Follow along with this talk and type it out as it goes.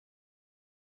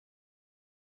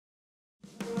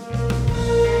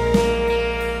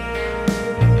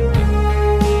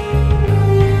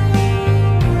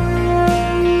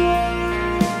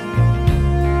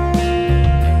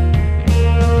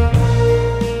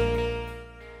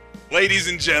Ladies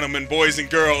and gentlemen, boys and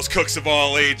girls, cooks of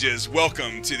all ages,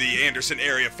 welcome to the Anderson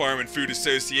Area Farm and Food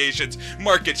Association's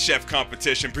Market Chef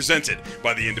Competition presented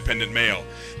by the Independent Mail.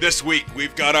 This week,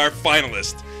 we've got our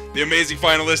finalists, the amazing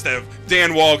finalists of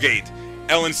Dan Walgate,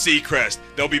 Ellen Seacrest.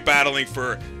 They'll be battling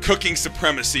for cooking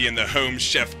supremacy in the Home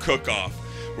Chef Cook-Off.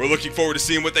 We're looking forward to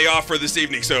seeing what they offer this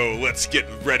evening, so let's get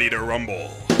ready to rumble.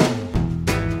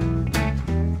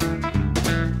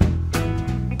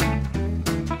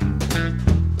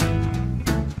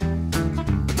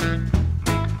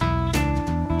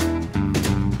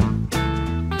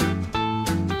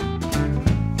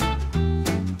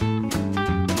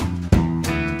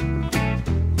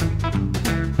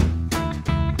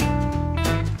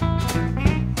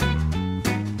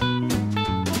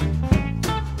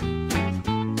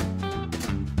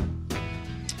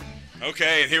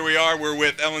 Okay, and here we are. We're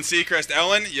with Ellen Seacrest.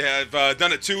 Ellen, you have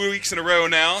done it 2 weeks in a row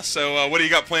now, so what do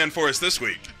you got planned for us this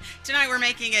week? Tonight we're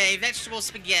making a vegetable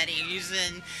spaghetti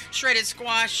using shredded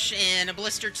squash and a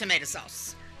blistered tomato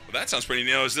sauce. Well, that sounds pretty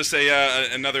neat. Is this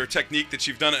another technique that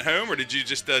you've done at home, or did you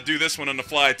just do this one on the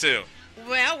fly too?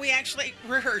 Well, we actually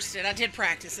rehearsed it. I did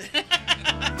practice it.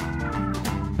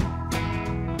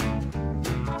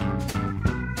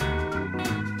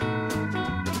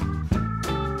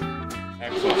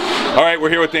 All right, we're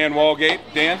here with Dan Walgate.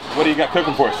 Dan, what do you got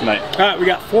cooking for us tonight? We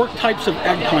got 4 types of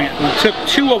eggplant. We took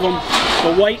 2 of them,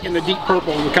 the white and the deep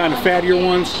purple, the kind of fattier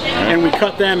ones, and we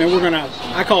cut them, and we're gonna,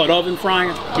 I call it oven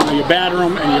frying. You batter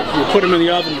them and you put them in the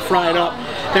oven, you fry it up.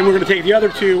 Then we're gonna take the other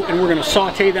 2 and we're gonna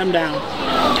saute them down.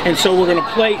 And so we're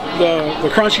gonna plate the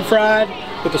crunchy fried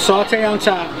with the saute on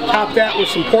top that with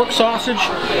some pork sausage,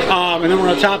 and then we're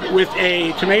going to top it with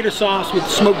a tomato sauce with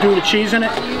smoked Gouda cheese in it.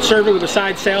 Serve it with a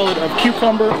side salad of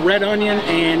cucumber, red onion,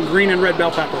 and green and red bell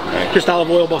pepper. Just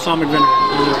olive oil, balsamic vinegar.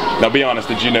 Now be honest,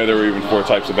 did you know there were even 4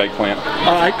 types of eggplant?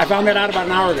 I found that out about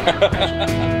an hour ago.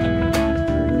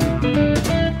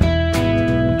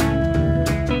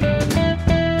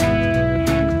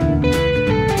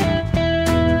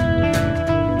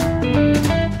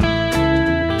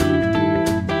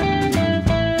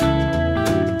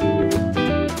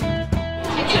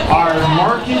 Our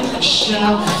Market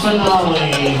Chef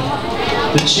finale,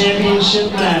 the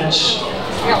championship match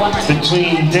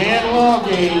between Dan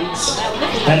Walgate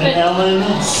and Ellen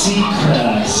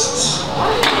Seacrest.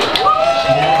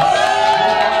 Yes.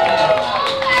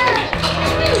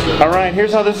 All right,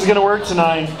 here's how this is going to work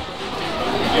tonight.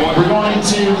 We're going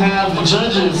to have the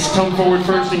judges come forward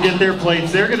first and get their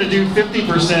plates. They're going to do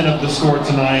 50% of the score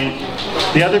tonight.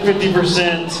 The other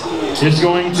 50% is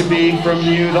going to be from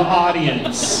you, the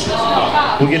audience.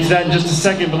 We'll get to that in just a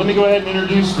second, but let me go ahead and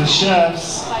introduce the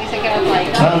chefs.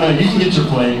 I don't know, you can get your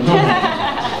plate. Go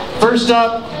ahead. First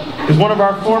up is one of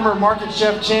our former Market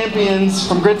Chef champions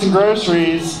from Grits and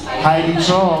Groceries, Heidi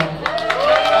Troll.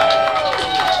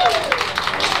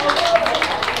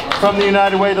 From the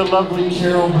United Way, the lovely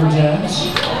Carol Burdett.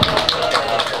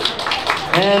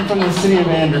 And from the city of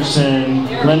Anderson,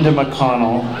 Linda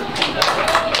McConnell.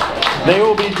 They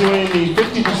will be doing the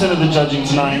 50% of the judging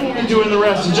tonight. We'll be doing the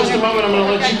rest. In just a moment, I'm going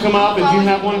to let you come up. If you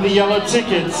have one of the yellow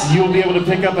tickets, you'll be able to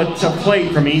pick up a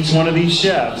plate from each one of these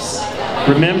chefs.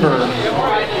 Remember,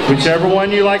 whichever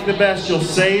one you like the best, you'll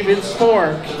save its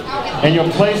fork and you'll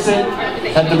place it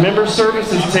at the member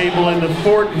services table in the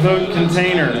Fort Vote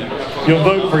container. You'll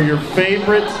vote for your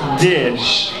favorite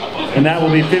dish, and that will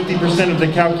be 50% of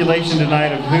the calculation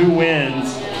tonight of who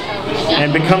wins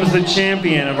and becomes the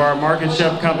champion of our Market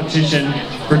Chef competition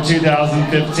for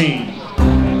 2015.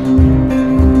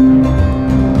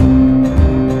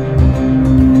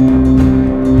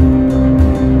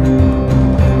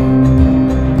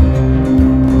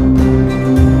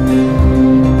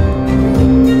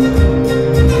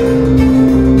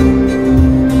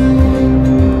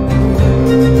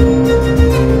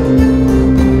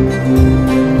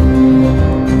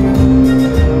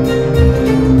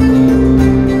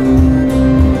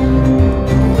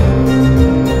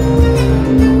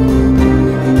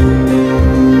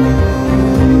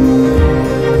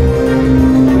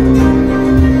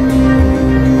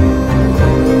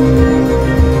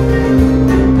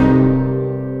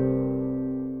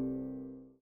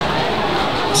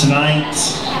 Tonight,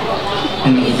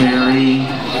 in a very,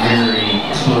 very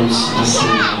close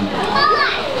decision,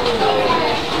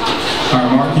 our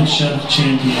Market Chef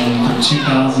champion for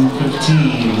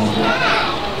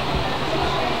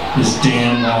 2015 is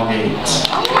Dan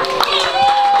Walgate.